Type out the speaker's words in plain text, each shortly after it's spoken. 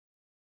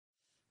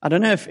I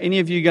don't know if any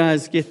of you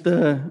guys get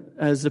the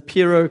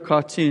Zapiro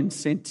cartoon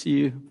sent to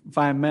you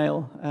via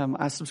mail.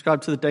 I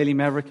subscribe to the Daily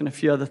Maverick and a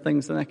few other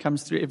things, and that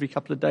comes through every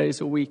couple of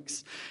days or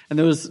weeks. And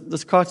there was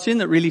this cartoon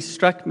that really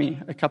struck me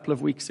a couple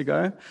of weeks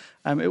ago.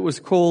 It was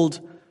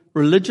called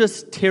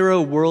Religious Terror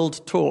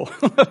World Tour.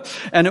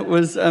 And it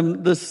was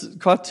this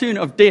cartoon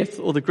of death,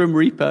 or the Grim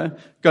Reaper,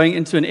 going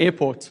into an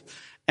airport.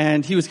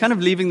 And he was kind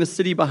of leaving the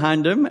city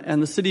behind him,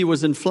 and the city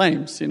was in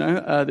flames,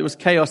 there was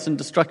chaos and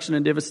destruction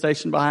and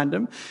devastation behind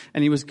him.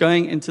 And he was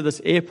going into this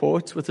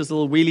airport with his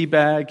little wheelie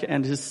bag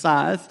and his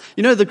scythe.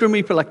 You know the Grim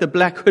Reaper, like the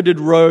black hooded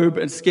robe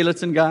and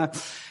skeleton guy.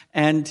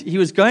 And he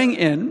was going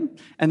in,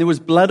 and there was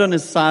blood on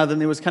his scythe,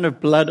 and there was kind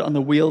of blood on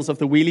the wheels of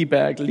the wheelie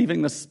bag,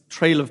 leaving this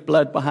trail of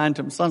blood behind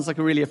him. Sounds like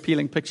a really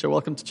appealing picture.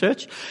 Welcome to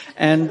church.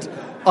 And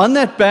on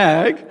that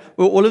bag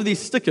were all of these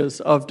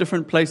stickers of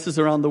different places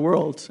around the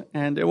world.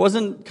 And it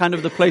wasn't kind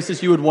of the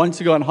places you would want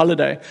to go on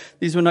holiday.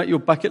 These were not your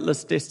bucket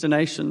list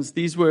destinations.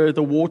 These were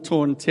the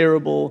war-torn,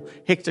 terrible,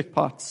 hectic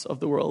parts of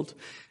the world.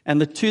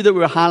 And the two that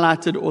were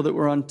highlighted or that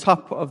were on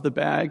top of the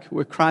bag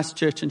were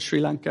Christchurch and Sri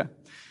Lanka.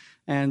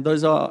 And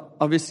those are,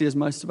 obviously, as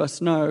most of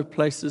us know,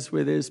 places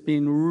where there's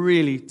been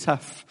really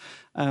tough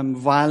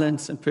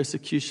violence and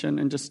persecution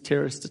and just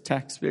terrorist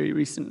attacks very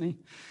recently.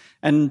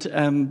 And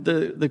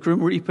the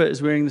Grim Reaper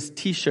is wearing this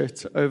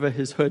T-shirt over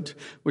his hood,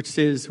 which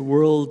says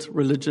World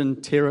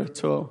Religion Terror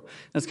Tour.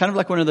 And it's kind of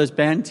like one of those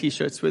band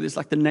T-shirts where there's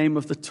like the name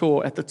of the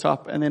tour at the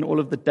top and then all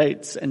of the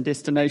dates and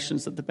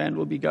destinations that the band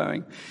will be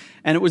going.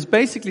 And it was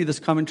basically this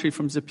commentary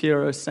from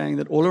Zapiro saying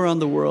that all around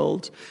the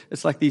world,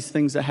 it's like these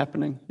things are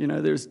happening.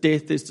 There's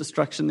death, there's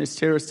destruction, there's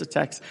terrorist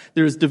attacks,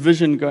 there is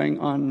division going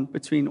on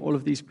between all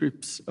of these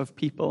groups of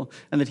people,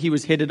 and that he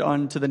was headed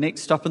on to the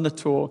next stop in the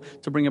tour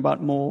to bring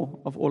about more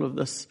of all of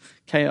this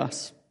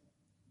chaos.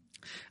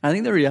 I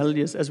think the reality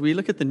is, as we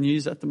look at the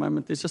news at the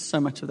moment, there's just so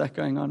much of that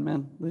going on,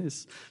 man.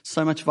 There's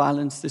so much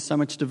violence, there's so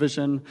much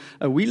division.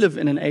 We live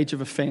in an age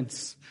of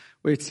offense,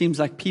 where it seems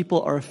like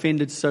people are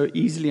offended so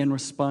easily and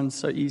respond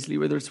so easily,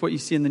 whether it's what you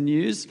see in the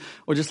news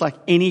or just like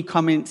any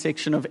comment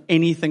section of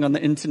anything on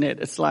the internet.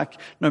 It's like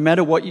no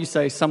matter what you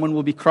say, someone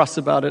will be cross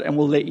about it and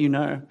will let you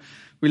know.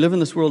 We live in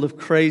this world of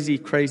crazy,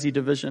 crazy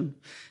division.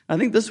 I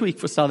think this week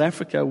for South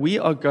Africa, we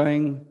are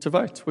going to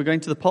vote. We're going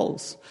to the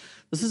polls.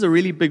 This is a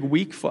really big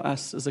week for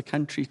us as a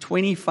country,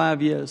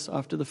 25 years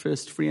after the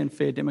first free and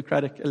fair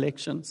democratic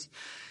elections.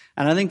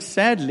 And I think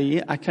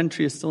sadly, our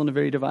country is still in a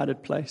very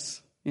divided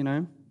place,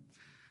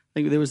 I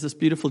think there was this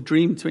beautiful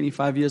dream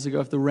 25 years ago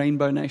of the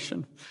Rainbow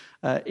Nation.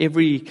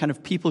 Every kind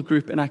of people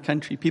group in our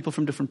country, people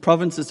from different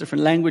provinces,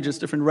 different languages,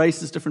 different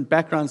races, different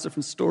backgrounds,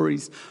 different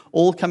stories,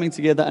 all coming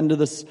together under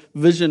this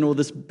vision or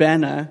this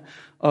banner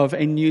of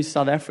a new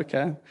South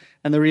Africa.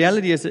 And the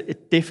reality is that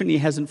it definitely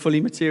hasn't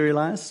fully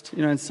materialized.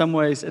 In some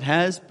ways it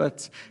has,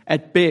 but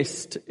at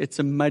best it's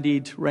a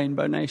muddied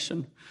Rainbow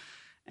Nation.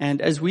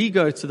 And as we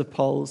go to the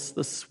polls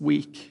this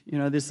week,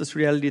 there's this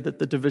reality that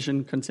the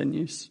division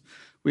continues.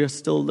 We are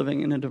still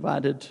living in a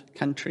divided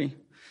country.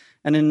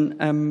 And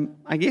in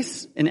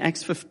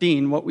Acts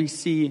 15, what we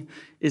see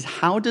is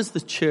how does the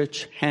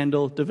church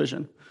handle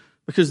division?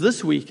 Because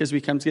this week, as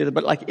we come together,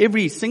 but like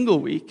every single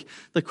week,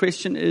 the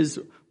question is,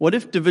 what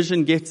if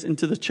division gets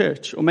into the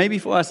church? Or maybe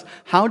for us,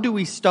 how do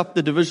we stop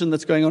the division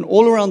that's going on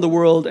all around the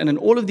world and in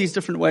all of these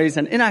different ways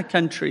and in our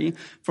country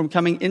from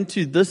coming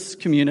into this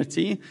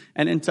community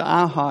and into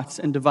our hearts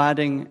and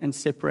dividing and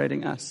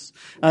separating us?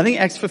 And I think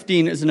Acts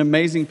 15 is an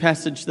amazing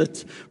passage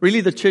that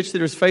really the church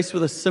there is faced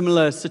with a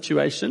similar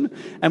situation,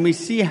 and we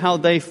see how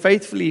they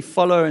faithfully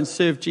follow and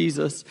serve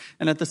Jesus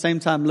and at the same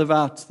time live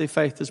out their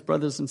faith as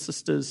brothers and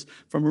sisters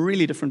from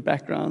really different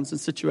backgrounds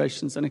and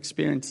situations and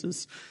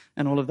experiences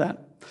and all of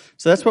that.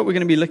 So that's what we're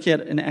going to be looking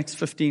at in Acts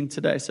 15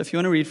 today. So if you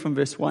want to read from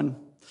verse 1,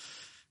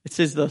 it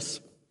says this.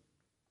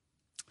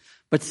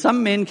 But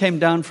some men came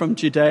down from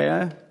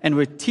Judea and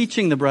were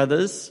teaching the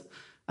brothers,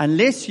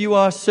 unless you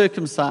are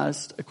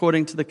circumcised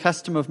according to the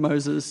custom of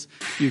Moses,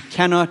 you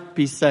cannot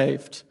be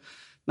saved.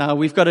 Now,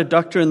 we've got a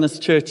doctor in this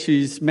church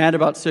who's mad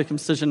about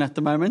circumcision at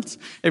the moment.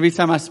 Every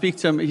time I speak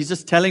to him, he's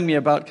just telling me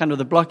about kind of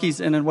the block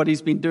he's in and what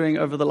he's been doing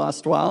over the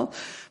last while.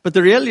 But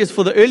the reality is,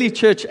 for the early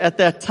church at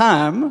that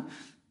time,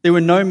 there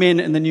were no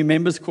men in the new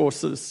members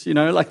courses.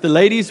 Like the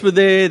ladies were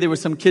there were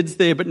some kids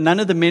there, but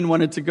none of the men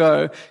wanted to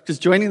go because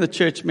joining the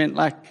church meant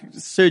like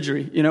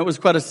surgery. It was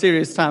quite a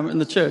serious time in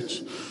the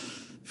church.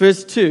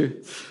 Verse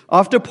 2,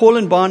 after Paul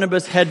and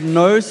Barnabas had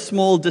no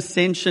small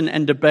dissension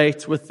and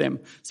debate with them.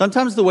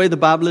 Sometimes the way the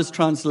Bible is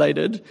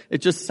translated, it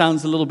just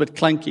sounds a little bit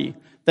clunky.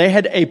 They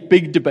had a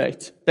big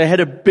debate. They had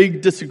a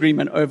big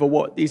disagreement over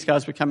what these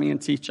guys were coming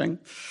and teaching.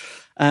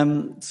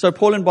 So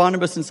Paul and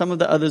Barnabas and some of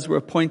the others were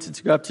appointed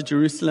to go up to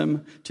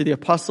Jerusalem to the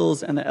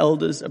apostles and the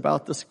elders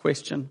about this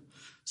question.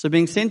 So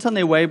being sent on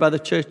their way by the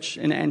church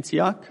in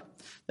Antioch,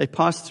 they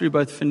passed through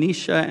both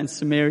Phoenicia and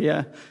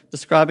Samaria,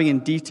 describing in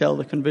detail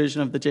the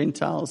conversion of the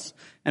Gentiles,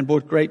 and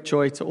brought great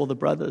joy to all the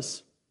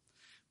brothers.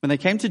 When they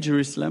came to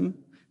Jerusalem,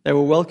 they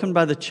were welcomed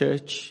by the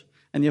church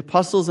and the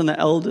apostles and the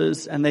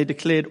elders, and they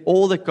declared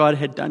all that God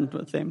had done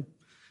with them.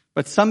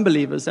 But some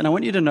believers, and I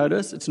want you to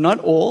notice, it's not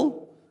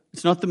all,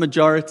 it's not the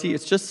majority,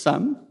 it's just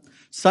some.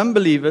 Some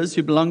believers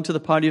who belonged to the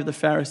party of the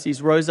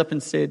Pharisees rose up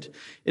and said,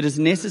 "It is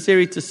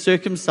necessary to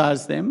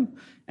circumcise them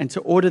and to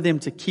order them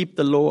to keep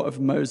the law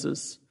of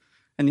Moses."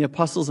 And the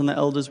apostles and the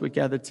elders were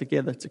gathered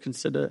together to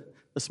consider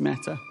this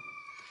matter.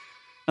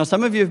 Now,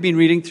 some of you have been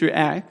reading through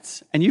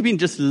Acts, and you've been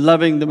just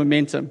loving the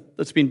momentum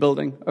that's been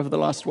building over the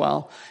last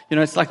while. You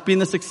know, it's like been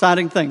this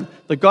exciting thing.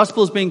 The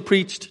gospel is being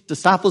preached,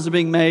 disciples are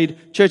being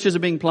made, churches are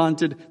being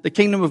planted, the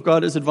kingdom of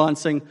God is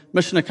advancing,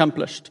 mission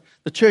accomplished.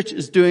 The church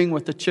is doing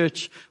what the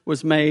church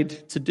was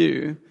made to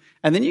do.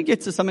 And then you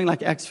get to something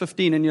like Acts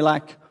 15, and you're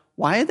like,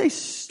 why are they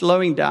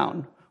slowing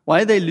down?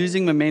 Why are they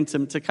losing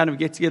momentum to kind of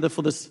get together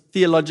for this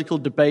theological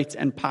debate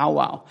and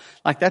powwow?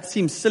 Like, that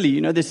seems silly. You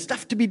know, there's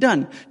stuff to be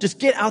done. Just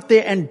get out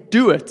there and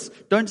do it.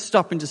 Don't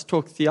stop and just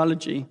talk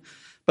theology.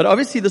 But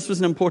obviously this was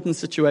an important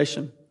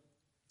situation.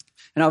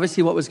 And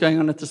obviously what was going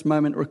on at this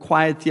moment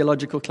required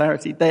theological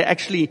clarity. They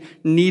actually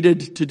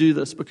needed to do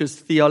this because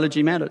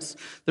theology matters.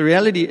 The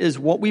reality is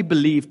what we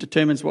believe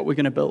determines what we're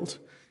going to build.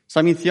 So,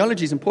 I mean,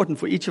 theology is important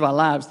for each of our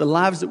lives, the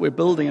lives that we're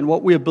building and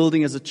what we're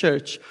building as a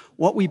church.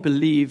 What we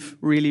believe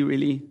really,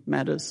 really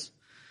matters.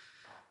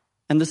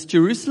 And this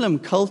Jerusalem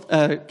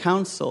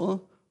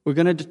council, we're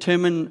going to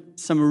determine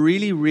some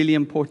really, really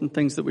important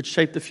things that would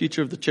shape the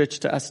future of the church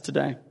to us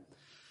today.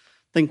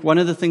 I think one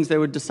of the things they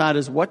would decide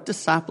is what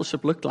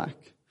discipleship looked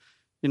like.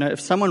 You know,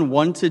 if someone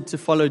wanted to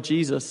follow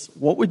Jesus,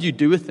 what would you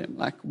do with them?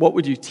 Like, what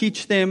would you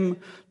teach them?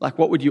 Like,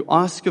 what would you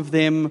ask of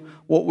them?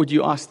 What would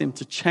you ask them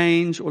to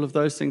change? All of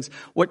those things.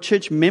 What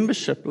church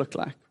membership looked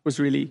like was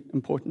really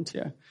important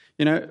here.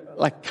 You know,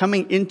 like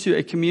coming into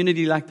a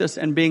community like this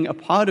and being a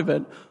part of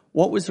it,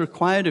 what was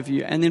required of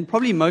you? And then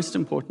probably most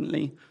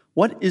importantly,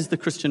 what is the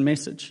Christian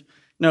message?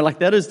 You know, like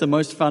that is the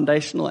most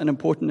foundational and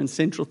important and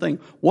central thing.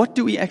 What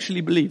do we actually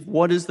believe?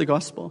 What is the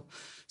gospel?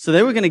 So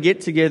they were going to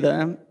get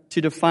together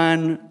to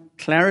define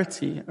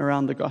clarity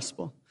around the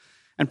gospel.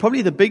 And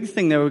probably the big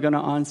thing they were going to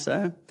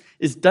answer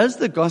is, does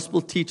the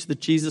gospel teach that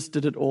Jesus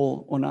did it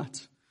all or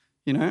not?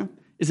 You know,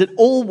 is it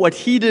all what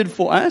he did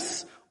for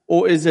us,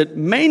 or is it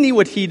mainly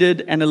what he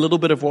did and a little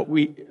bit of what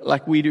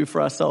we do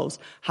for ourselves?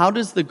 How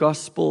does the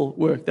gospel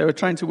work? They were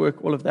trying to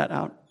work all of that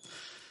out.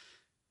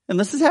 And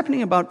this is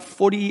happening about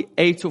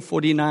 48 or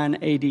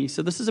 49 AD.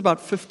 So this is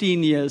about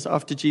 15 years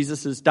after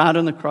Jesus has died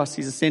on the cross.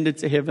 He's ascended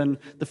to heaven.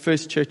 The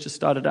first church has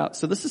started out.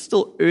 So this is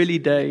still early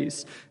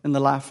days in the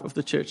life of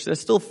the church. They're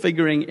still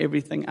figuring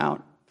everything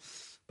out.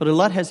 But a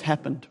lot has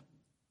happened.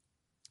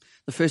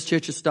 The first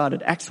church has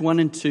started. Acts 1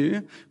 and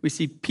 2, we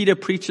see Peter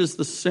preaches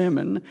the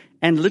sermon,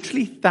 and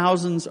literally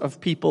thousands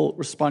of people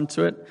respond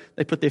to it.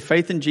 They put their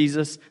faith in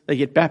Jesus, they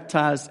get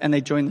baptized, and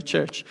they join the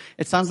church.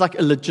 It sounds like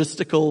a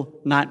logistical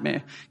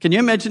nightmare. Can you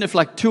imagine if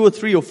like 2 or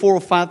 3 or 4 or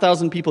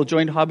 5,000 people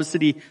joined Harbor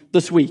City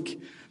this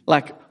week?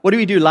 Like, what do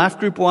we do life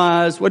group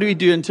wise? What do we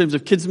do in terms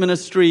of kids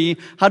ministry?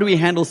 How do we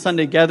handle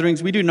Sunday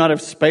gatherings? We do not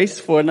have space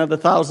for another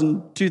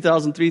 1,000,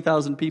 2,000,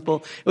 3,000 people.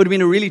 It would have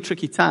been a really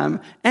tricky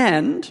time.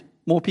 And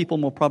more people,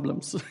 more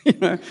problems. You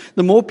know,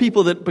 the more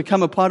people that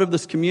become a part of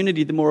this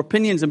community, the more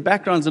opinions and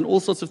backgrounds and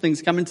all sorts of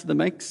things come into the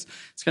mix.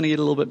 It's going to get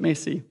a little bit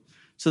messy.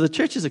 So the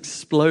church has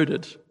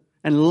exploded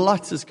and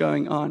lots is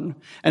going on.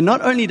 And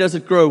not only does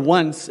it grow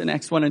once in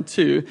Acts 1 and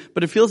 2,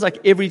 but it feels like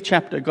every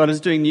chapter God is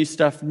doing new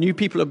stuff. New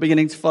people are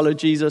beginning to follow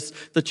Jesus.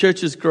 The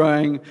church is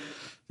growing.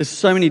 There's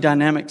so many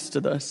dynamics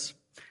to this.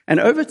 And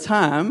over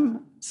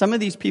time, some of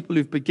these people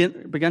who've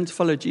begun to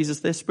follow Jesus,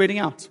 they're spreading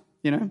out.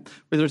 You know,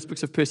 whether it's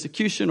books of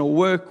persecution or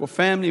work or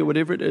family or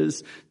whatever it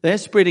is, they're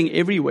spreading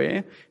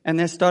everywhere and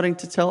they're starting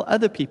to tell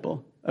other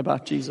people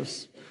about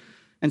Jesus.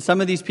 And some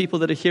of these people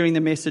that are hearing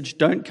the message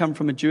don't come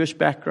from a Jewish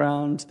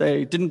background.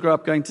 They didn't grow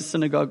up going to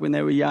synagogue when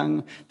they were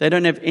young. They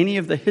don't have any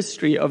of the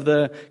history of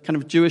the kind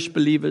of Jewish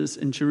believers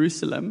in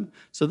Jerusalem.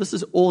 So this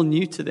is all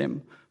new to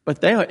them,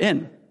 but they are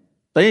in.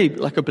 They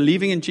like are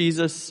believing in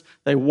Jesus.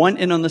 They want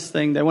in on this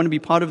thing. They want to be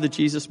part of the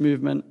Jesus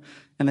movement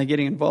and they're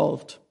getting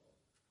involved.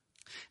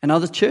 And now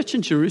the church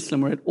in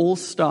Jerusalem, where it all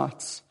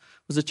starts,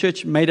 was a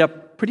church made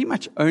up pretty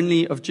much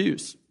only of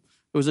Jews.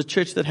 It was a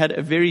church that had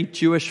a very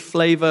Jewish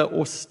flavor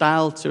or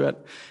style to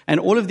it. And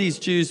all of these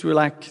Jews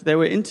were they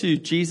were into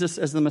Jesus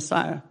as the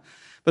Messiah.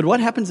 But what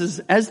happens is,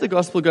 as the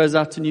gospel goes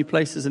out to new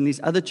places and these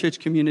other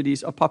church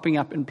communities are popping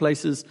up in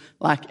places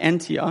like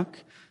Antioch,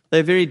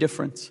 they're very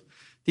different.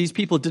 These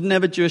people didn't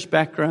have a Jewish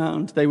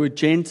background. They were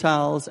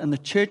Gentiles, and the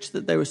church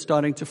that they were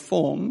starting to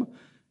form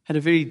had a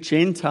very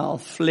Gentile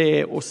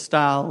flair or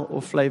style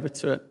or flavor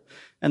to it.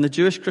 And the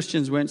Jewish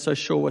Christians weren't so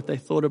sure what they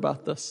thought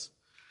about this.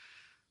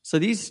 So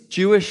these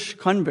Jewish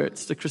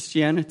converts to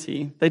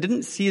Christianity, they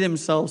didn't see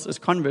themselves as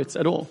converts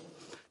at all.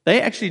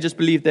 They actually just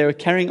believed they were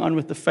carrying on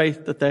with the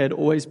faith that they had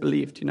always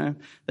believed, you know.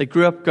 They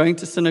grew up going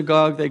to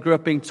synagogue. They grew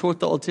up being taught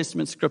the Old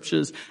Testament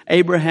scriptures,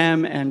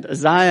 Abraham and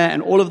Isaiah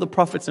and all of the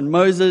prophets and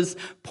Moses,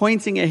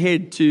 pointing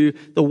ahead to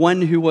the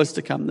one who was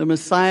to come, the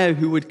Messiah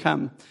who would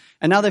come.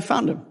 And now they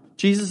found him.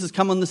 Jesus has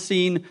come on the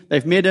scene.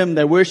 They've met him.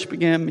 They're worshiping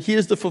him. He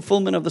is the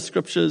fulfillment of the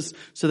scriptures.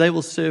 So they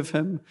will serve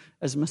him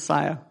as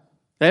Messiah.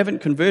 They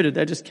haven't converted,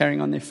 they're just carrying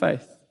on their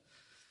faith.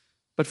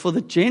 But for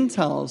the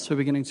Gentiles who are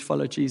beginning to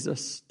follow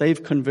Jesus,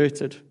 they've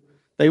converted.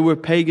 They were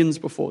pagans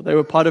before. They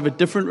were part of a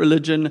different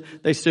religion.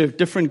 They served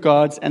different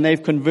gods, and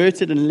they've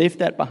converted and left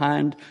that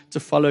behind to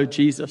follow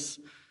Jesus.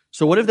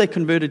 So what have they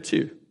converted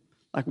to?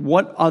 Like,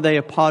 what are they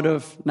a part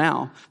of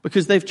now?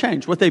 Because they've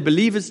changed. What they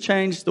believe has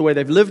changed. The way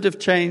they've lived have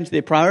changed.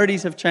 Their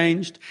priorities have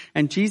changed.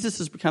 And Jesus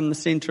has become the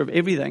center of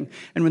everything.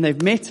 And when they've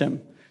met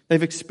him,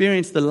 they've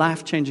experienced the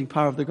life-changing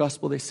power of the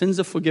gospel. Their sins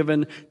are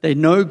forgiven. They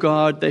know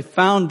God. They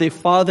found their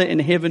Father in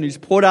heaven who's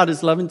poured out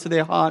his love into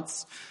their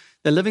hearts.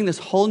 They're living this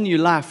whole new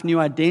life, new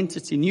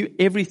identity, new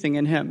everything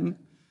in him.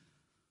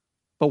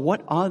 But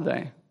what are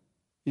they?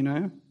 You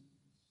know?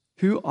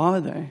 Who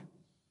are they?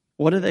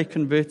 What are they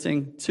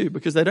converting to?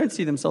 Because they don't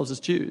see themselves as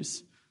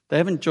Jews. They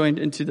haven't joined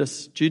into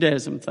this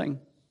Judaism thing. And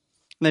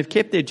they've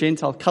kept their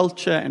Gentile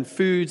culture and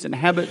foods and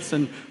habits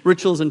and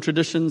rituals and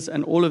traditions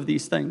and all of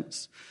these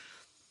things.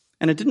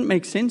 And it didn't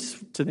make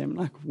sense to them.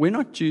 Like, we're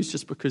not Jews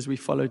just because we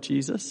follow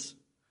Jesus.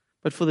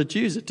 But for the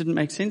Jews, it didn't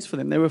make sense for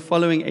them. They were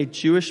following a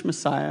Jewish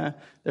Messiah.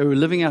 They were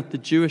living out the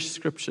Jewish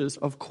scriptures.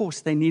 Of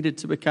course, they needed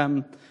to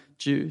become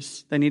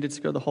Jews. They needed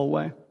to go the whole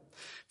way.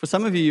 For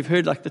some of you, you've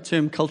heard like the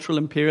term cultural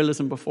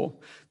imperialism before.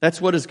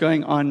 That's what is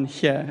going on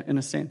here, in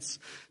a sense.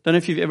 Don't know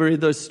if you've ever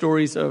read those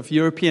stories of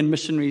European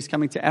missionaries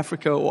coming to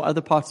Africa or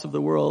other parts of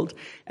the world,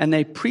 and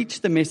they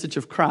preach the message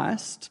of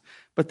Christ,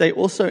 but they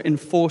also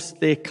enforced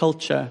their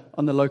culture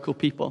on the local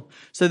people.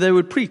 So they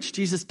would preach,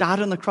 Jesus died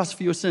on the cross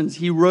for your sins.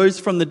 He rose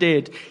from the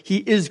dead. He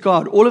is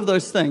God. All of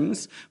those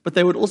things. But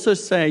they would also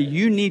say,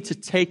 you need to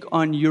take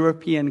on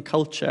European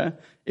culture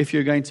if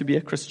you're going to be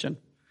a Christian.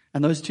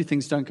 And those two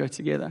things don't go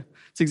together.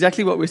 It's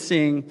exactly what we're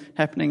seeing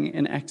happening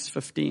in Acts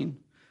 15.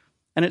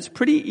 And it's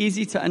pretty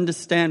easy to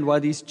understand why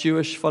these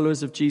Jewish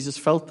followers of Jesus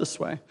felt this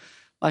way.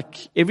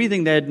 Like,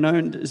 everything they had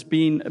known has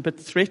been a bit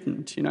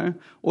threatened, you know.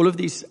 All of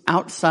these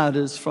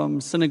outsiders from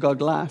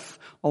synagogue life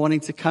are wanting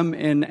to come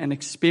in and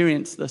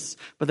experience this,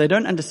 but they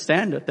don't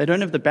understand it. They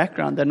don't have the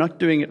background. They're not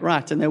doing it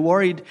right, and they're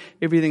worried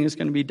everything is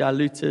going to be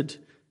diluted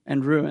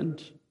and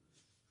ruined.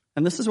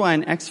 And this is why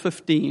in Acts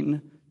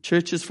 15,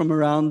 churches from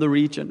around the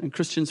region and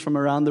Christians from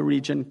around the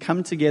region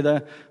come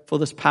together for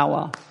this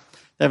powwow.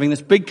 They're having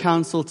this big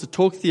council to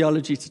talk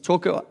theology, to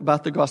talk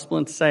about the gospel,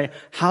 and to say,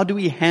 how do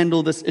we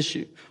handle this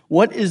issue?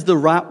 What is the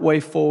right way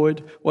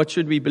forward? What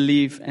should we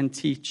believe and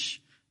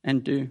teach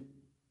and do?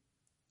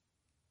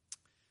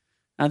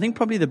 And I think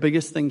probably the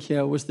biggest thing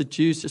here was the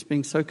Jews just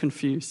being so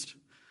confused.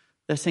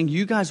 They're saying,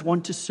 you guys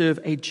want to serve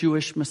a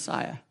Jewish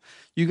Messiah.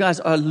 You guys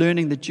are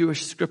learning the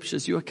Jewish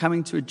scriptures. You are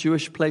coming to a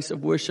Jewish place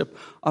of worship.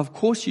 Of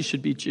course you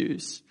should be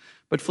Jews.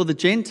 But for the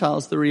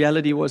Gentiles, the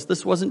reality was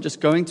this wasn't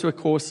just going to a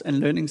course and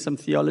learning some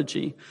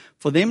theology.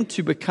 For them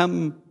to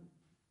become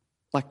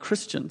like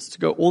Christians, to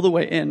go all the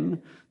way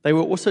in, they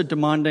were also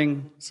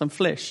demanding some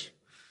flesh.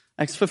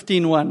 Acts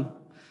 15:1.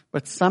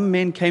 But some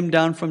men came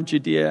down from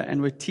Judea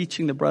and were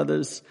teaching the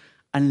brothers,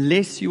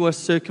 unless you are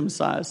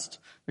circumcised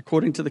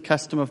according to the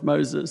custom of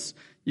Moses,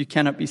 you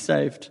cannot be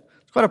saved.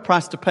 It's quite a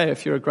price to pay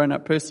if you're a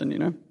grown-up person, you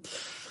know.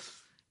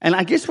 And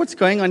I guess what's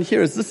going on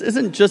here is this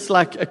isn't just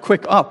like a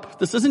quick op.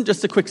 This isn't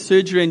just a quick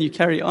surgery and you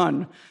carry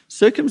on.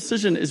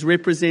 Circumcision is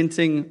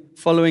representing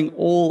following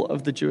all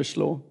of the Jewish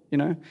law, you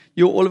know.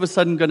 You're all of a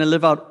sudden going to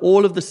live out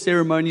all of the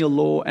ceremonial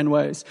law and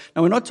ways.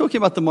 Now, we're not talking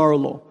about the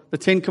moral law, the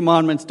 10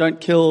 commandments, don't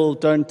kill,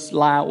 don't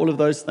lie, all of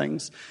those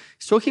things.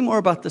 He's talking more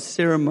about the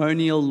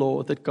ceremonial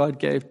law that God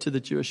gave to the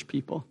Jewish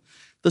people.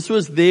 This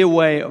was their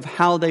way of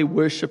how they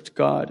worshipped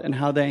God and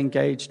how they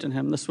engaged in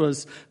him. This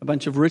was a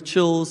bunch of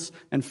rituals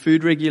and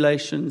food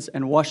regulations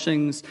and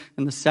washings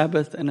and the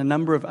Sabbath and a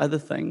number of other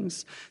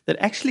things that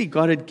actually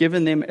God had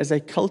given them as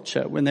a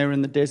culture when they were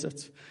in the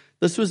desert.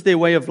 This was their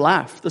way of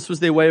life. This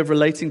was their way of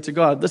relating to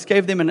God. This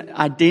gave them an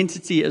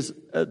identity as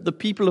the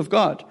people of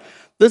God.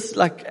 This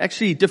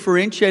actually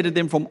differentiated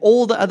them from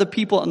all the other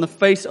people on the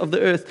face of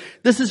the earth.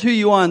 This is who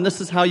you are and this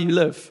is how you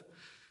live.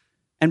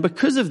 And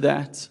because of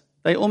that,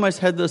 they almost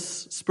had this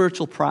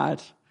spiritual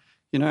pride,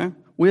 you know.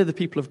 We're the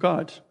people of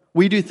God.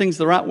 We do things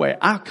the right way.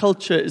 Our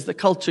culture is the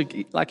culture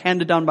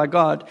handed down by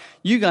God.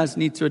 You guys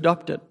need to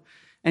adopt it.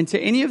 And to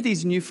any of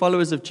these new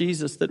followers of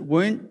Jesus that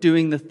weren't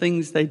doing the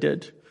things they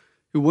did,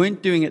 who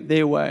weren't doing it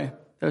their way,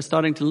 they were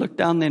starting to look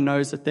down their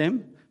nose at them,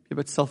 be a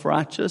bit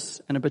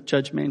self-righteous and a bit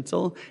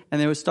judgmental, and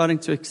they were starting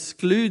to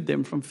exclude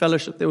them from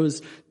fellowship. There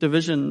was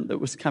division that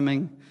was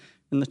coming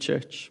in the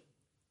church.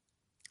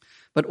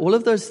 But all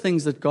of those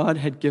things that God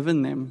had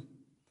given them,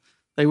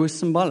 they were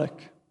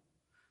symbolic.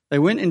 They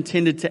weren't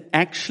intended to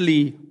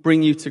actually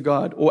bring you to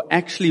God or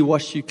actually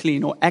wash you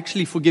clean or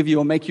actually forgive you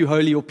or make you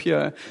holy or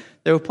pure.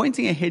 They were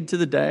pointing ahead to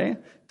the day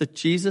that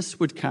Jesus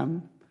would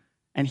come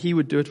and he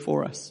would do it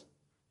for us.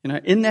 You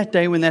know, in that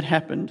day when that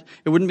happened,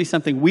 it wouldn't be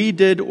something we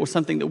did or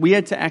something that we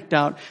had to act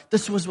out.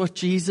 This was what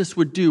Jesus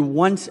would do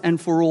once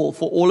and for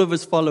all of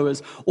his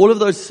followers. All of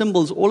those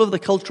symbols, all of the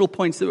cultural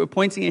points that were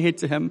pointing ahead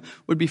to him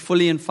would be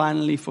fully and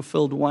finally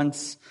fulfilled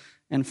once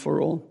and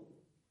for all.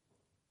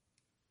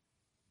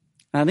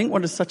 And I think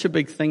what is such a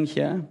big thing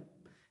here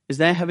is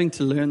they're having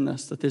to learn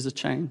this, that there's a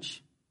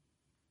change.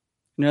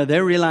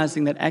 They're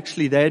realizing that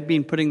actually they had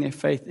been putting their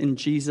faith in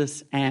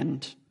Jesus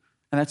and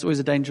that's always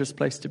a dangerous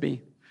place to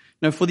be.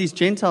 For these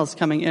Gentiles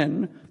coming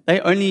in,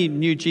 they only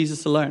knew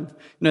Jesus alone.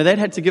 They'd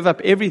had to give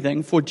up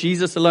everything for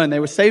Jesus alone.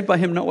 They were saved by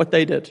him, not what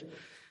they did.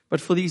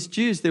 But for these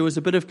Jews, there was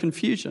a bit of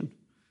confusion.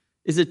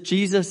 Is it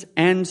Jesus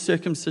and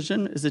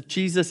circumcision? Is it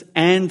Jesus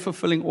and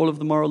fulfilling all of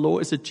the moral law?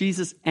 Is it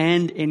Jesus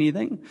and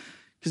anything?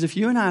 Because if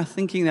you and I are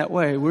thinking that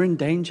way, we're in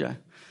danger.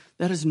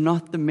 That is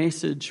not the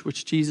message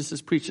which Jesus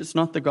has preached. It's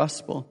not the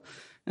gospel.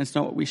 And it's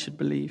not what we should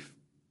believe.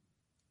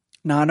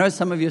 Now, I know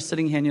some of you are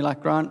sitting here and you're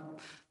like, Grant,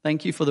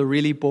 thank you for the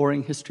really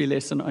boring history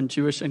lesson on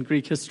Jewish and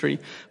Greek history,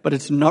 but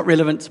it's not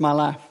relevant to my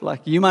life.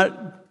 Like, you might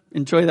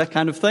enjoy that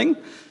kind of thing,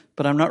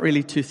 but I'm not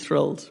really too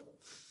thrilled.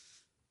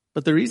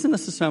 But the reason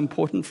this is so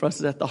important for us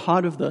is at the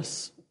heart of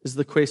this is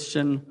the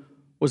question,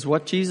 was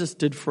what Jesus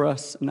did for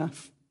us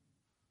enough?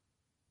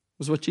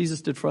 Was what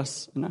Jesus did for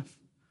us enough?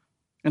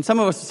 And some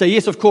of us say,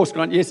 yes, of course,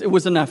 Grant, yes, it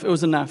was enough, it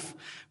was enough.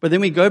 But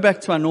then we go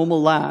back to our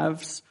normal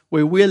lives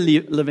where we're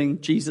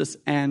living Jesus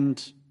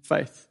and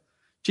faith.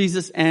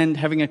 Jesus and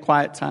having a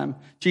quiet time.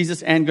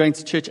 Jesus and going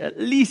to church at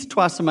least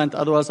twice a month,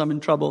 otherwise I'm in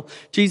trouble.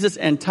 Jesus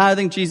and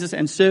tithing, Jesus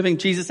and serving,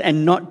 Jesus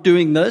and not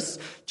doing this,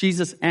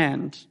 Jesus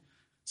and.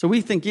 So we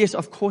think, yes,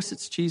 of course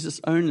it's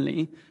Jesus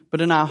only,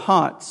 but in our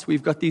hearts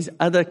we've got these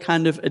other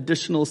kind of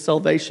additional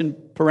salvation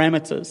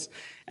parameters.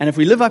 And if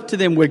we live up to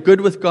them, we're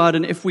good with God,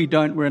 and if we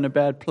don't, we're in a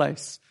bad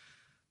place.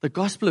 The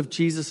gospel of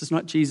Jesus is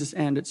not Jesus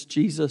and, it's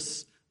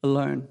Jesus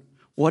alone.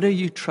 What are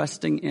you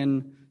trusting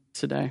in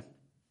today?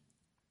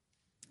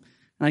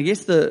 And I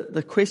guess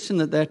the question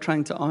that they're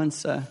trying to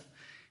answer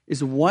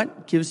is,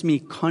 what gives me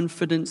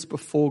confidence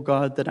before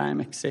God that I am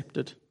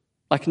accepted?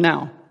 Like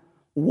now.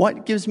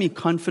 What gives me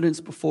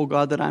confidence before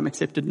God that I'm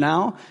accepted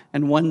now,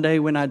 and one day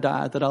when I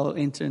die that I'll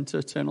enter into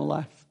eternal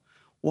life?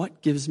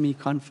 What gives me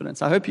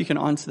confidence? I hope you can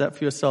answer that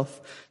for yourself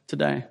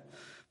today,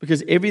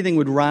 because everything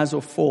would rise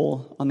or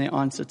fall on the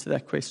answer to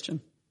that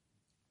question.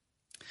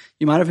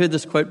 You might have heard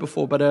this quote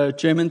before, but a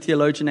German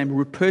theologian named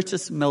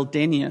Rupertus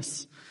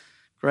Meldenius,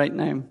 great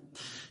name,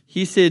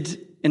 he said,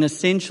 in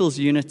essentials,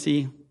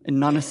 unity; in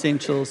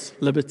non-essentials,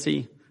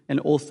 liberty; in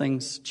all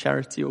things,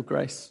 charity or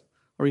grace.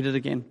 I'll read it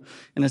again.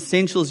 In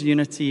essentials,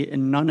 unity;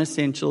 in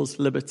non-essentials,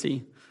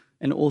 liberty;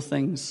 in all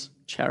things,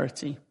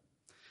 charity.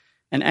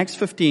 And Acts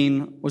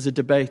 15 was a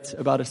debate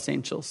about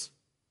essentials.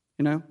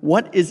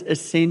 What is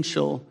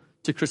essential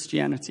to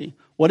Christianity?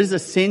 What is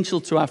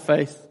essential to our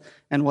faith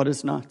and what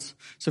is not?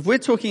 So if we're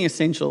talking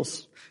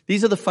essentials,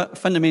 these are the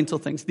fundamental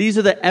things. These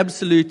are the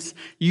absolutes.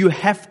 You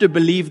have to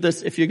believe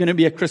this if you're going to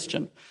be a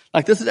Christian.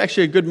 Like, this is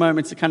actually a good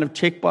moment to kind of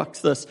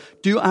checkbox this.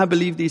 Do I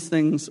believe these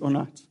things or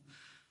not?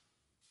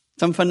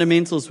 Some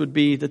fundamentals would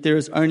be that there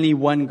is only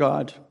one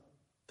God,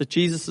 that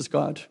Jesus is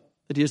God,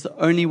 that he is the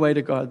only way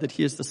to God, that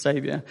he is the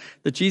Savior,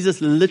 that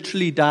Jesus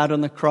literally died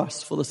on the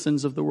cross for the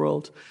sins of the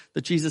world,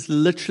 that Jesus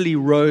literally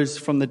rose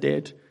from the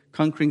dead,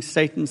 conquering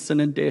Satan, sin,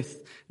 and death,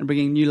 and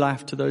bringing new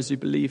life to those who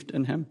believed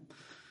in him.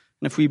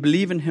 And if we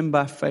believe in him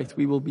by faith,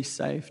 we will be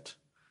saved.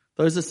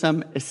 Those are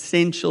some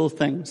essential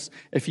things.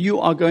 If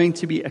you are going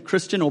to be a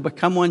Christian or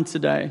become one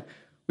today,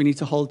 we need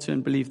to hold to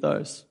and believe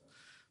those.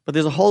 But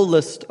there's a whole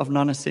list of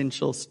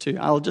non-essentials too.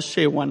 I'll just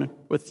share one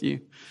with you.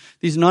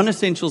 These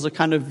non-essentials are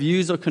kind of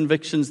views or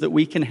convictions that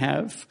we can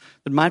have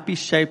that might be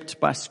shaped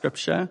by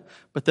Scripture,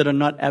 but that are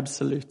not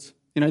absolute.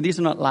 These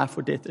are not life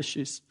or death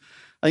issues.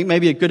 I think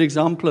maybe a good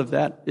example of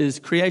that is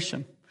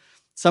creation.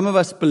 Some of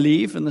us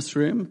believe in this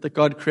room that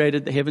God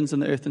created the heavens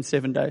and the earth in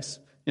 7 days.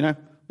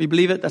 We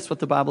believe it. That's what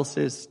the Bible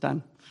says,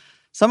 done.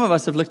 Some of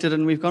us have looked at it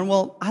and we've gone,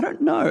 well, I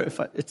don't know if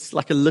it's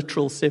like a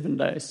literal 7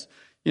 days.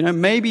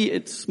 Maybe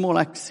it's more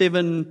like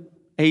 7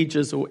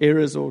 ages or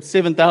eras or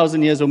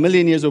 7,000 years or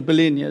million years or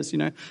billion years.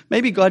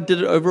 Maybe God did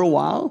it over a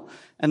while,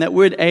 and that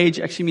word age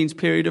actually means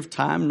period of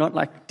time, not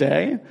like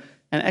day.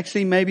 And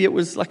actually maybe it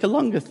was like a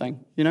longer thing.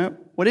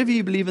 Whatever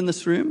you believe in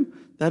this room,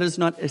 that is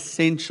not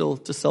essential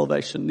to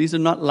salvation. These are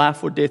not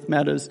life or death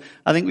matters.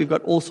 I think we've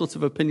got all sorts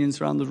of opinions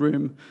around the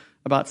room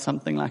about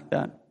something like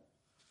that.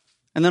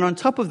 And then on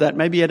top of that,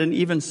 maybe at an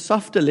even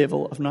softer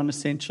level of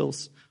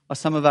non-essentials, are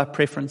some of our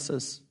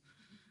preferences.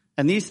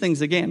 And these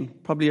things, again,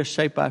 probably are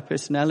shaped by our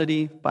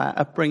personality, by our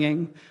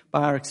upbringing,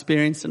 by our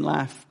experience in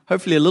life,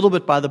 hopefully a little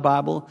bit by the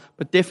Bible,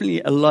 but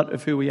definitely a lot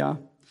of who we are.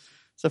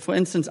 So for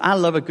instance, I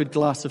love a good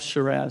glass of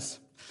Shiraz.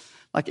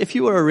 Like, if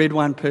you were a red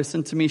wine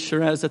person, to me,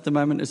 Shiraz at the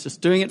moment is just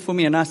doing it for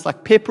me. A nice,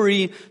 like,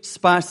 peppery,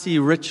 spicy,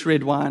 rich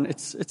red wine.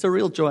 It's a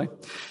real joy.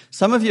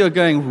 Some of you are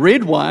going,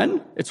 red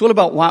wine? It's all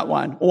about white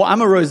wine. Or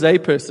I'm a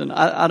rosé person.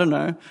 I don't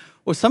know.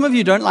 Or some of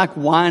you don't like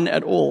wine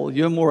at all.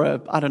 You're more a,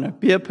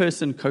 beer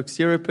person, Coke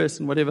Zero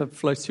person, whatever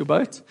floats your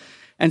boat.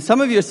 And some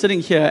of you are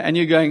sitting here and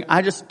you're going,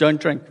 I just don't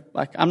drink.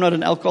 Like, I'm not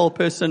an alcohol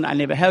person. I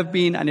never have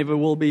been. I never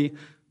will be.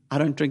 I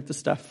don't drink the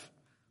stuff.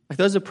 Like,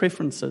 those are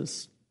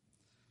preferences.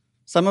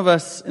 Some of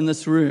us in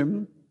this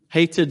room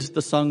hated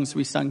the songs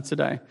we sung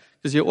today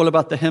because you're all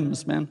about the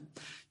hymns, man.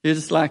 You're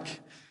just like,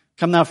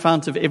 Come thou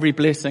fount of every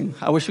blessing.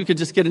 I wish we could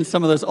just get in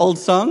some of those old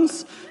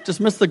songs. Just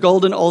miss the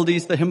golden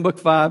oldies, the hymn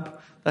book vibe.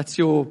 That's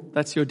your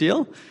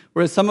deal.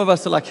 Whereas some of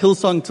us are like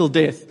Hillsong Till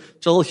Death.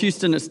 Joel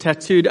Houston is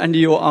tattooed under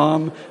your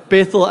arm.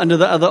 Bethel under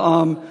the other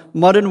arm.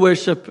 Modern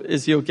worship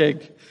is your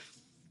gig.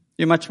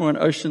 You're much more an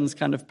Oceans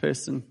kind of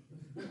person.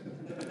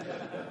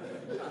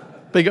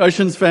 Big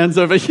Oceans fans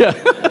over here.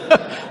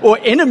 Or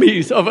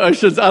enemies of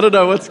Oceans. I don't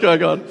know what's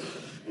going on.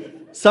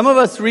 Some of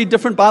us read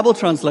different Bible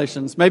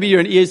translations. Maybe you're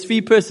an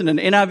ESV person, an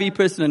NIV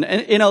person,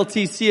 an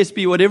NLT,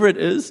 CSB, whatever it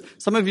is.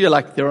 Some of you are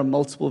like, there are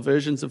multiple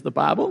versions of the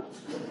Bible.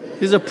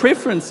 These are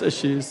preference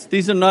issues.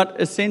 These are not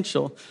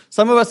essential.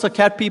 Some of us are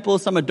cat people,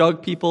 some are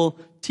dog people,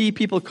 tea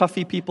people,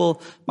 coffee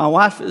people. My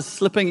wife is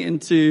slipping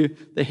into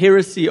the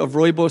heresy of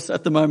rooibos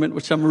at the moment,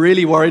 which I'm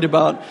really worried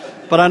about.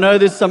 But I know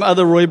there's some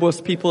other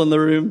rooibos people in the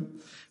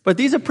room. But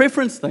these are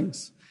preference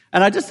things.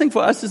 And I just think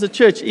for us as a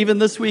church, even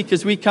this week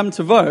as we come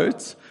to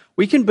vote,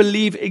 we can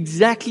believe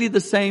exactly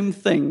the same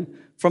thing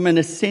from an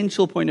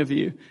essential point of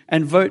view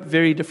and vote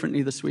very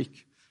differently this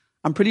week.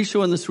 I'm pretty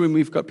sure in this room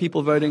we've got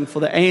people voting for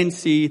the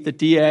ANC, the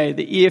DA,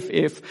 the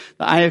EFF,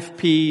 the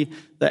IFP,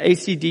 the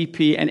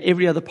ACDP, and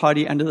every other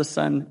party under the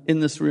sun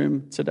in this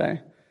room today.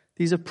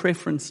 These are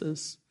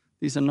preferences.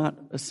 These are not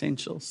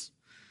essentials.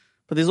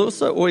 But there's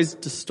also always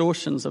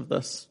distortions of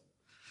this.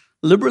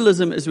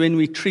 Liberalism is when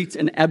we treat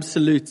an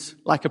absolute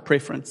like a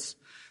preference.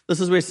 This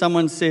is where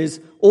someone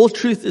says, all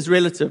truth is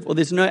relative, or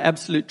there's no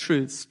absolute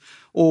truths.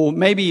 Or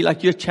maybe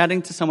like you're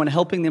chatting to someone,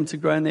 helping them to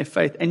grow in their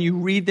faith, and you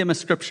read them a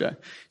scripture.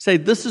 Say,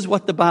 this is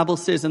what the Bible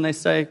says. And they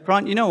say,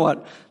 Grant, you know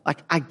what?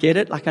 Like, I get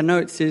it. Like, I know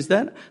it says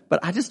that, but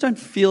I just don't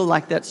feel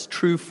like that's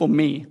true for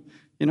me.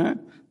 You know,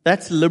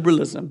 that's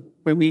liberalism,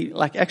 when we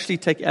like actually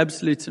take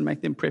absolutes and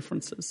make them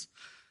preferences.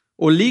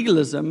 Or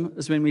legalism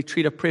is when we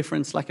treat a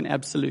preference like an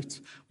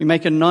absolute. We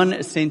make a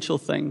non-essential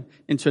thing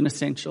into an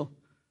essential.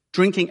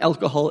 Drinking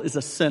alcohol is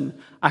a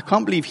sin. I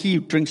can't believe he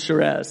drinks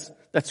Shiraz.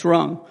 That's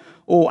wrong.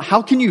 Or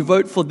how can you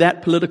vote for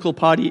that political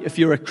party if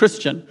you're a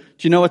Christian?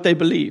 Do you know what they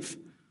believe?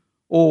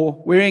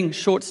 Or wearing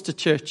shorts to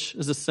church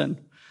is a sin.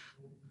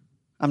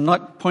 I'm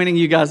not pointing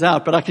you guys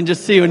out, but I can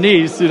just see your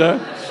knees, you know.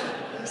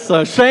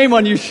 So shame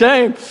on you,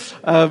 shame.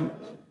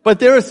 But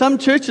there are some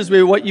churches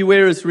where what you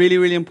wear is really,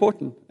 really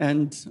important.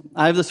 And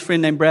I have this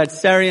friend named Brad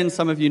Sarian.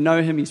 Some of you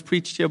know him. He's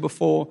preached here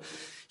before.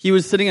 He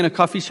was sitting in a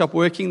coffee shop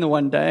working the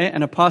one day,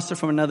 and a pastor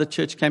from another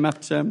church came up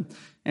to him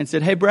and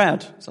said, hey,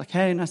 Brad. It's like,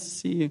 hey, nice to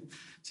see you. He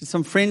said,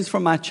 some friends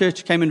from my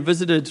church came and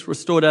visited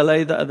Restored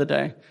LA the other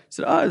day. He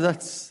said, oh,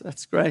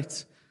 that's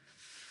great.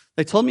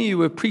 They told me you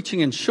were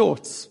preaching in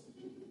shorts.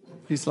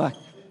 He's like,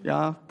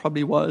 yeah,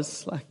 probably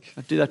was. Like,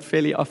 I do that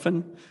fairly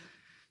often. He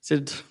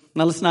said,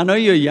 now listen, I know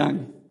you're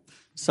young,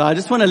 so I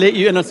just want to let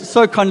you, and it's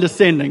so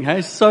condescending,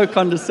 hey, so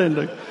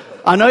condescending.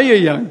 I know you're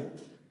young,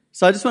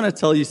 so I just want to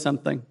tell you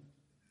something.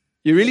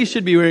 You really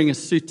should be wearing a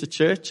suit to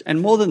church.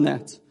 And more than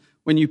that,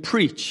 when you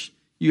preach,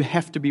 you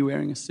have to be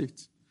wearing a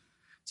suit.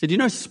 So do you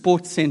know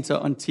Sports Center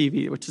on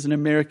TV, which is an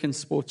American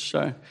sports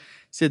show?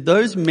 Said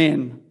those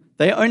men,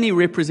 they only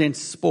represent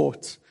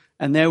sport,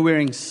 and they're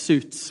wearing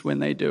suits when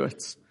they do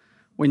it.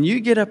 When you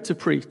get up to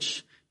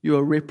preach, you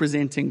are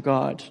representing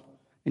God,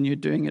 and you're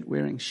doing it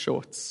wearing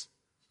shorts.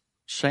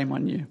 Shame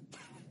on you.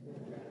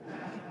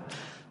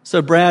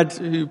 So Brad,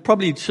 who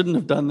probably shouldn't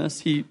have done this,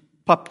 he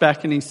popped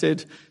back and he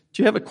said,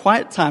 do you have a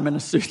quiet time in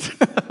a suit?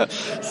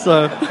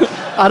 So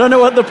I don't know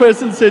what the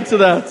person said to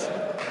that.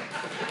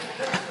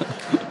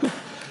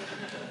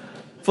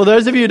 For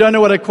those of you who don't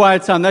know what a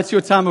quiet time, that's your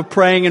time of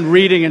praying and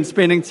reading and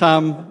spending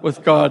time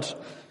with God.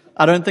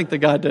 I don't think the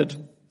guy did.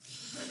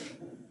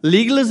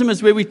 Legalism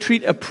is where we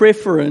treat a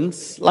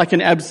preference like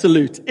an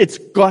absolute. It's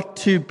got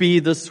to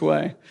be this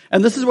way.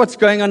 And this is what's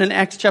going on in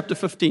Acts chapter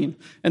 15.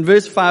 In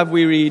verse 5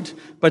 we read,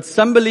 but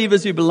some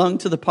believers who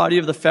belonged to the party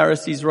of the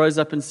Pharisees rose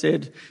up and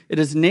said, it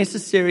is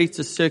necessary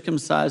to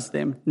circumcise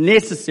them,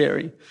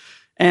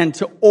 and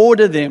to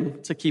order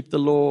them to keep the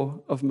law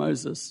of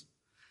Moses.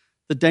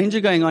 The danger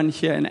going on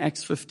here in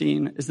Acts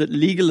 15 is that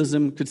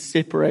legalism could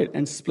separate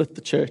and split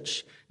the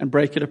church and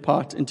break it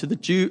apart into the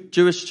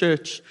Jewish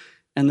church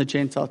and the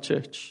Gentile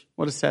church.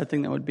 What a sad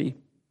thing that would be.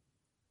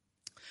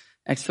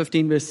 Acts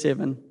 15 verse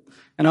 7.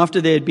 And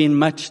after there had been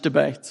much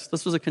debate,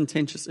 this was a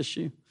contentious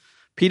issue,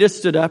 Peter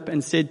stood up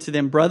and said to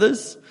them,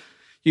 brothers,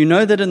 you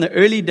know that in the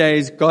early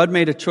days God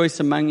made a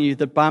choice among you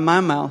that by my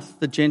mouth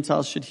the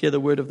Gentiles should hear the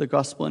word of the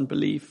gospel and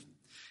believe.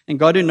 And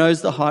God who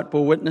knows the heart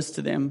bore witness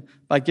to them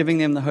by giving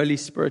them the Holy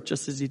Spirit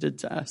just as he did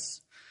to us.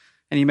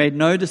 And he made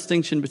no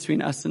distinction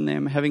between us and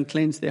them, having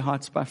cleansed their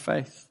hearts by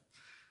faith.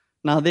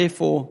 Now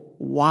therefore,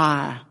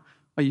 why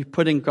are you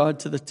putting God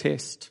to the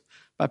test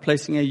by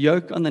placing a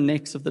yoke on the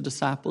necks of the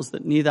disciples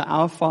that neither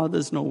our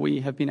fathers nor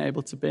we have been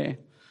able to bear?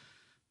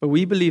 But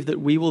we believe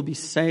that we will be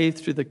saved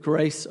through the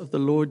grace of the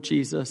Lord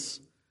Jesus,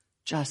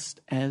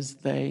 just as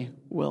they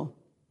will.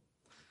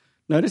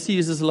 Notice he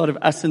uses a lot of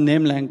us and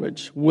them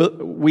language,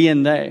 we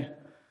and they.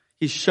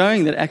 He's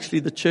showing that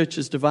actually the church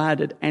is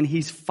divided, and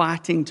he's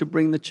fighting to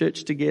bring the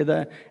church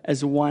together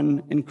as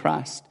one in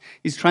Christ.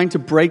 He's trying to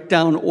break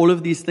down all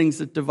of these things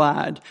that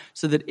divide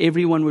so that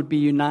everyone would be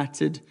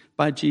united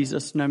by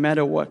Jesus, no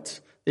matter what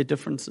their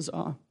differences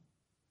are.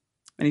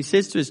 And he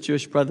says to his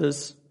Jewish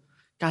brothers,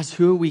 guys,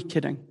 who are we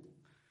kidding?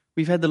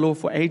 We've had the law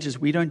for ages.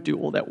 We don't do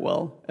all that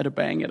well at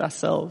obeying it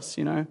ourselves,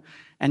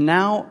 And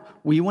now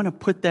we want to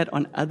put that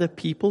on other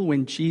people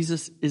when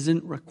Jesus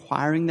isn't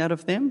requiring that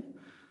of them.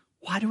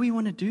 Why do we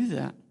want to do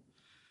that?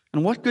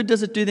 And what good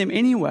does it do them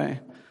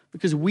anyway?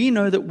 Because we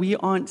know that we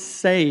aren't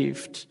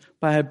saved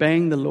by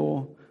obeying the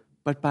law,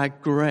 but by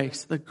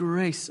grace, the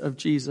grace of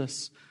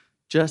Jesus,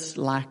 just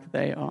like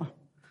they are.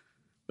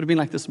 It would have been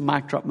like this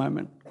mic drop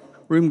moment.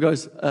 Room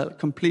goes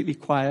completely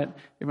quiet.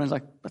 Everyone's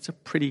like, that's a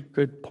pretty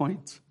good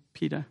point,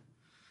 Peter.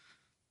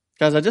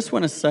 Guys, I just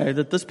want to say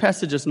that this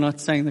passage is not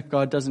saying that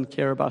God doesn't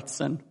care about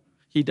sin.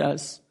 He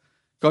does.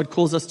 God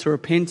calls us to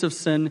repent of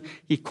sin.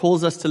 He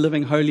calls us to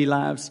living holy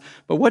lives.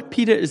 But what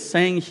Peter is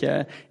saying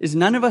here is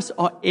none of us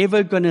are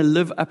ever going to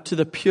live up to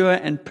the pure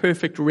and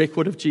perfect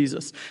record of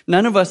Jesus.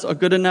 None of us are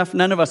good enough.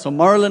 None of us are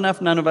moral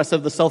enough. None of us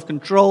have the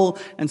self-control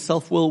and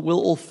self-will.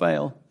 We'll all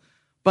fail.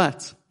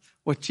 But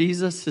what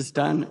Jesus has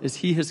done is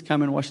he has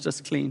come and washed us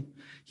clean.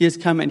 He has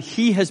come and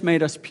he has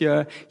made us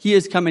pure. He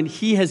has come and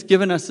he has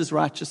given us his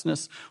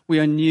righteousness. We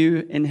are new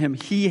in him.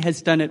 He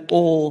has done it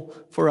all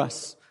for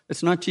us.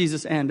 It's not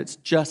Jesus and it's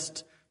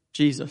just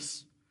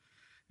Jesus.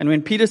 And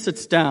when Peter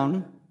sits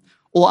down,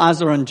 all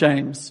eyes are on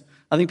James.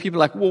 I think people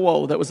are like,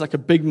 whoa, that was like a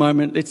big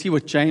moment. Let's see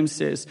what James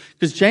says.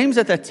 Because James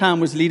at that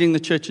time was leading the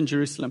church in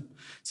Jerusalem.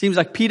 Seems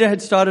like Peter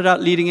had started out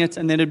leading it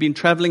and then had been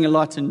traveling a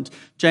lot and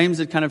James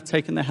had kind of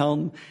taken the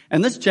helm.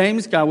 And this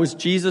James guy was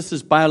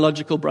Jesus'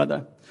 biological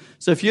brother.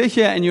 So if you're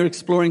here and you're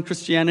exploring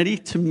Christianity,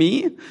 to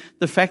me,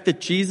 the fact that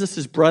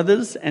Jesus'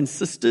 brothers and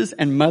sisters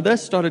and mother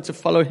started to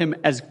follow him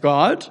as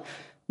God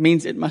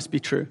means it must be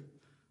true.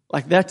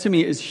 Like that to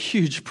me is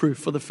huge proof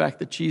for the fact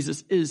that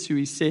Jesus is who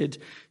he said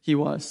he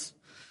was.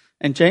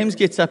 And James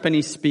gets up and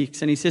he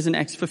speaks and he says in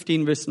Acts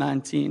 15 verse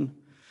 19,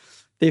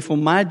 therefore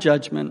my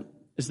judgment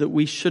is that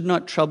we should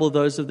not trouble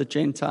those of the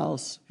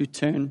Gentiles who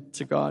turn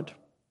to God.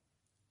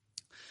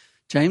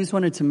 James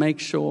wanted to make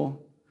sure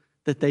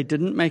that they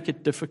didn't make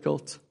it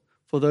difficult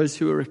for those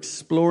who were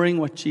exploring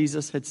what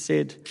Jesus had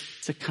said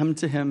to come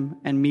to him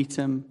and meet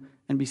him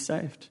and be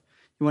saved.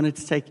 He wanted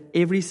to take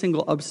every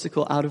single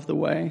obstacle out of the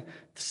way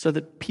so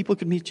that people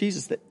could meet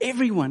Jesus, that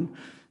everyone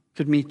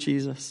could meet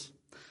Jesus.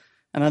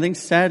 And I think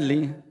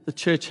sadly, the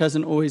church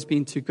hasn't always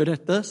been too good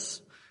at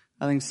this.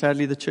 I think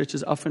sadly, the church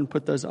has often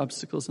put those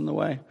obstacles in the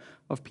way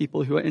of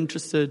people who are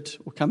interested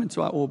or come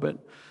into our orbit,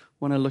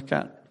 want to look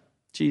at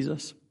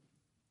Jesus.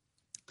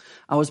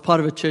 I was part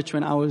of a church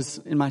when I was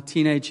in my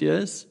teenage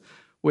years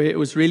where it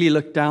was really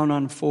looked down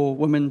on for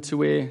women to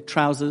wear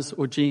trousers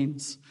or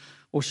jeans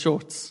or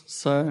shorts.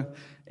 So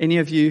any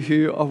of you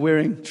who are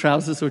wearing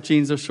trousers or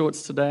jeans or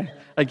shorts today,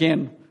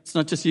 again, it's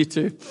not just you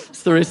two,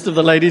 it's the rest of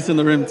the ladies in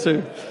the room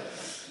too.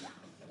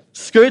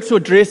 Skirts or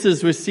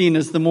dresses were seen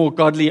as the more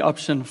godly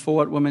option for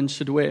what women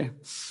should wear.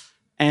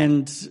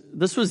 And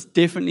this was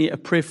definitely a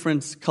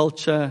preference,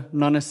 culture,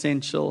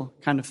 non-essential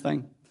kind of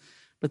thing.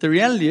 But the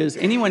reality is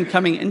anyone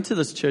coming into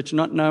this church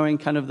not knowing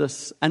kind of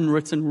this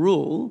unwritten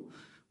rule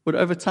would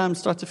over time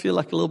start to feel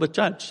like a little bit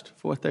judged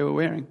for what they were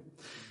wearing.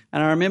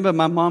 And I remember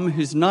my mom,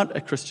 who's not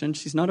a Christian,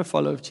 she's not a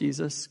follower of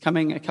Jesus,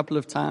 coming a couple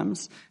of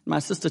times, and my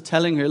sister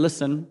telling her,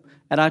 listen,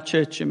 at our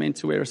church you're meant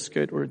to wear a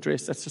skirt or a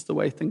dress. That's just the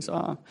way things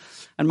are.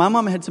 And my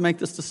mom had to make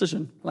this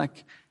decision,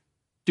 like,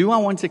 do I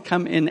want to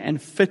come in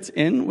and fit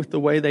in with the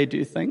way they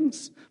do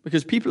things?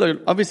 Because people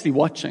are obviously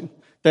watching.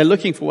 They're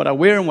looking for what I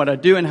wear and what I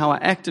do and how I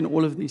act and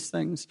all of these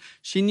things.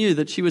 She knew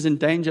that she was in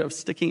danger of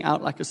sticking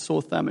out like a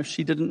sore thumb if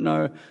she didn't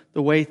know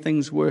the way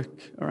things work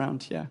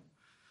around here.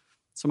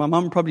 So my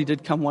mom probably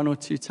did come 1 or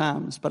 2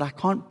 times, but I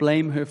can't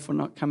blame her for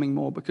not coming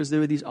more because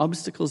there were these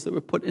obstacles that were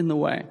put in the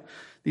way,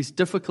 these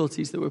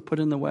difficulties that were put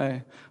in the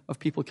way of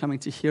people coming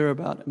to hear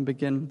about and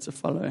begin to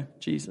follow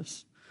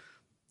Jesus.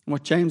 And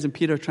what James and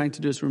Peter are trying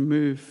to do is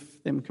remove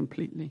them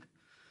completely.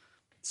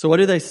 So what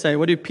do they say?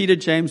 What do Peter,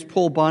 James,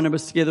 Paul,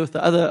 Barnabas, together with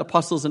the other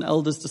apostles and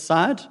elders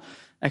decide?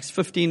 Acts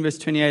 15, verse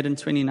 28 and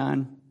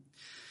 29.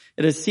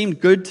 It has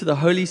seemed good to the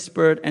Holy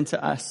Spirit and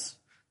to us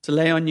to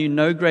lay on you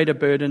no greater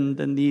burden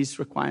than these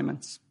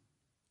requirements.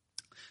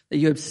 That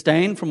you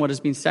abstain from what has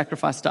been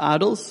sacrificed to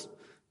idols,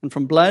 and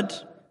from blood,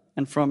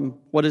 and from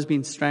what has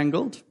been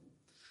strangled,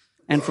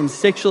 and from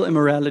sexual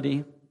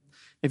immorality.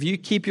 If you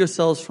keep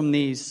yourselves from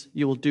these,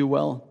 you will do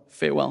well.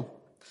 Farewell.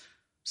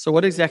 So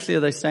what exactly are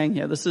they saying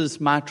here? This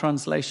is my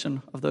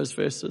translation of those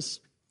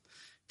verses.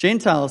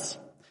 Gentiles,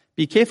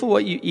 be careful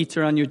what you eat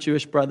around your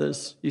Jewish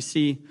brothers. You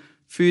see,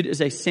 food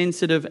is a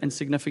sensitive and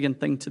significant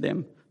thing to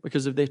them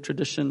because of their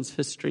traditions,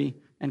 history,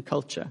 and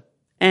culture.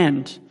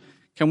 And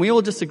can we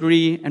all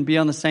disagree and be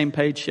on the same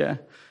page here?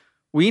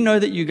 We know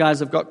that you guys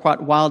have got quite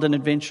wild and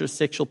adventurous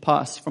sexual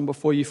past from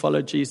before you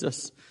followed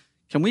Jesus.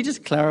 Can we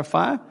just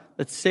clarify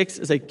that sex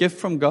is a gift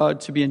from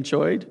God to be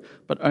enjoyed,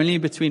 but only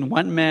between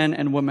one man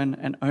and woman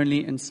and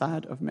only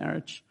inside of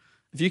marriage.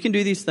 If you can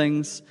do these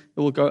things, it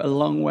will go a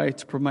long way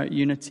to promote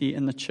unity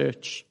in the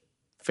church.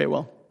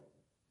 Farewell.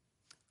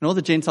 And all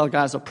the Gentile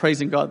guys are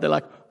praising God. They're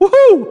like,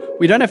 woohoo!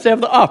 We don't have to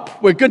have the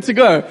up. We're good to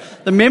go.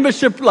 The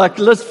membership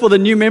list for the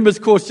new members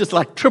course just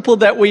tripled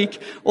that week.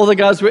 All the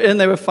guys were in.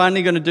 They were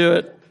finally going to do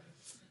it.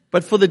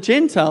 But for the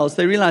Gentiles,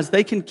 they realized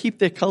they can keep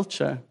their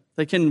culture.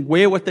 They can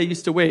wear what they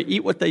used to wear,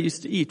 eat what they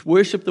used to eat,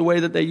 worship the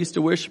way that they used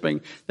to worshiping.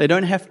 They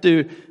don't have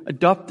to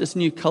adopt this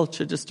new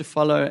culture just to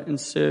follow and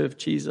serve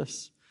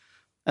Jesus.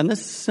 And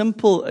this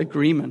simple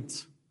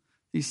agreement,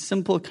 these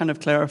simple kind of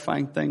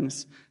clarifying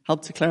things,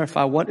 help to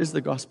clarify what is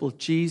the gospel.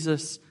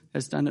 Jesus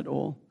has done it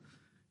all.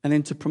 And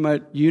then to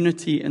promote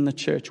unity in the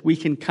church. We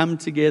can come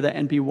together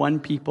and be one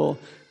people.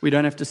 We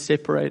don't have to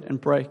separate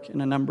and break in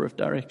a number of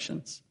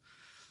directions.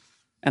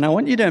 And I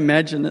want you to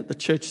imagine that the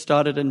church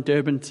started in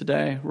Durban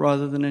today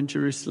rather than in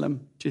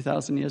Jerusalem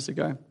 2,000 years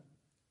ago.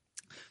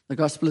 The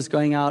gospel is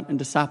going out and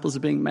disciples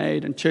are being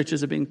made and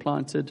churches are being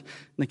planted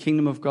and the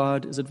kingdom of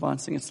God is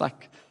advancing. It's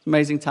like an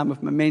amazing time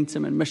of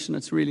momentum and mission.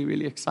 It's really,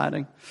 really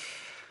exciting.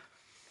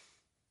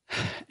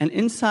 And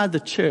inside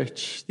the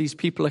church, these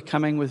people are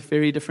coming with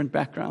very different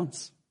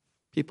backgrounds.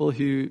 People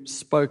who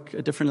spoke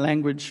a different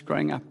language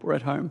growing up or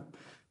at home.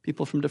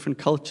 People from different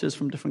cultures,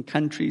 from different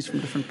countries,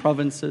 from different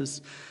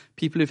provinces.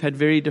 People who've had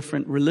very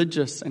different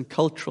religious and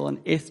cultural and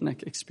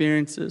ethnic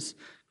experiences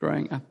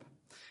growing up.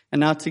 And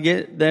now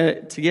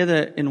they're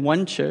together in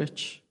one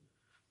church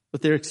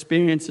with their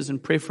experiences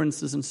and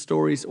preferences and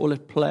stories all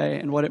at play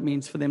and what it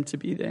means for them to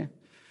be there.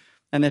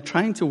 And they're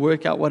trying to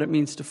work out what it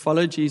means to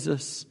follow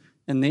Jesus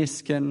in their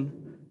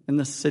skin in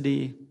this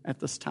city at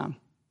this time.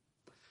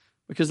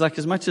 Because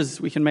as much as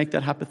we can make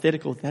that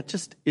hypothetical, that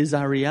just is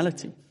our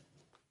reality.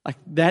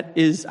 That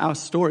is our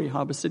story,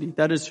 Harbour City.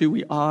 That is who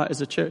we are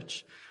as a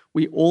church.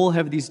 We all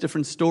have these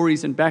different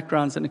stories and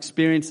backgrounds and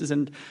experiences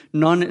and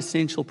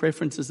non-essential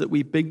preferences that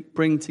we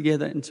bring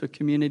together into a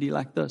community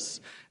like this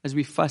as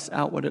we fuss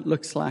out what it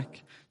looks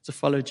like to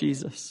follow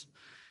Jesus.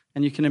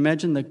 And you can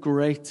imagine the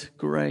great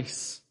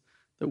grace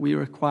that we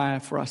require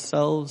for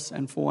ourselves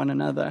and for one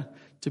another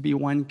to be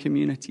one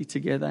community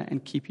together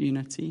and keep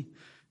unity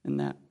in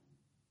that.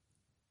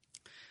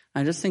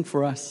 I just think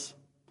for us,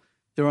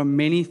 there are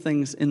many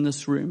things in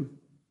this room,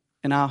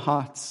 in our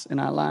hearts, in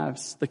our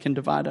lives, that can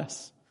divide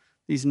us.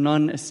 These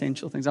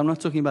non-essential things. I'm not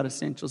talking about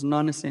essentials,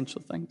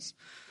 non-essential things.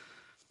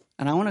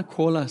 And I want to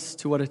call us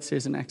to what it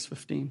says in Acts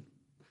 15.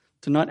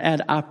 To not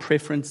add our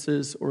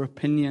preferences or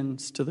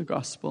opinions to the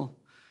gospel.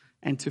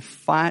 And to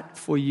fight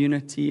for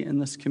unity in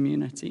this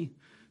community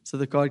so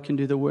that God can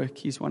do the work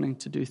He's wanting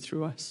to do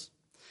through us.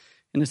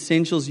 In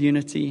essentials,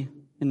 unity.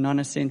 In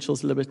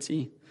non-essentials,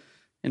 liberty.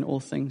 In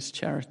all things,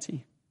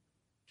 charity.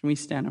 Can we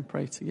stand and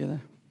pray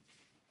together?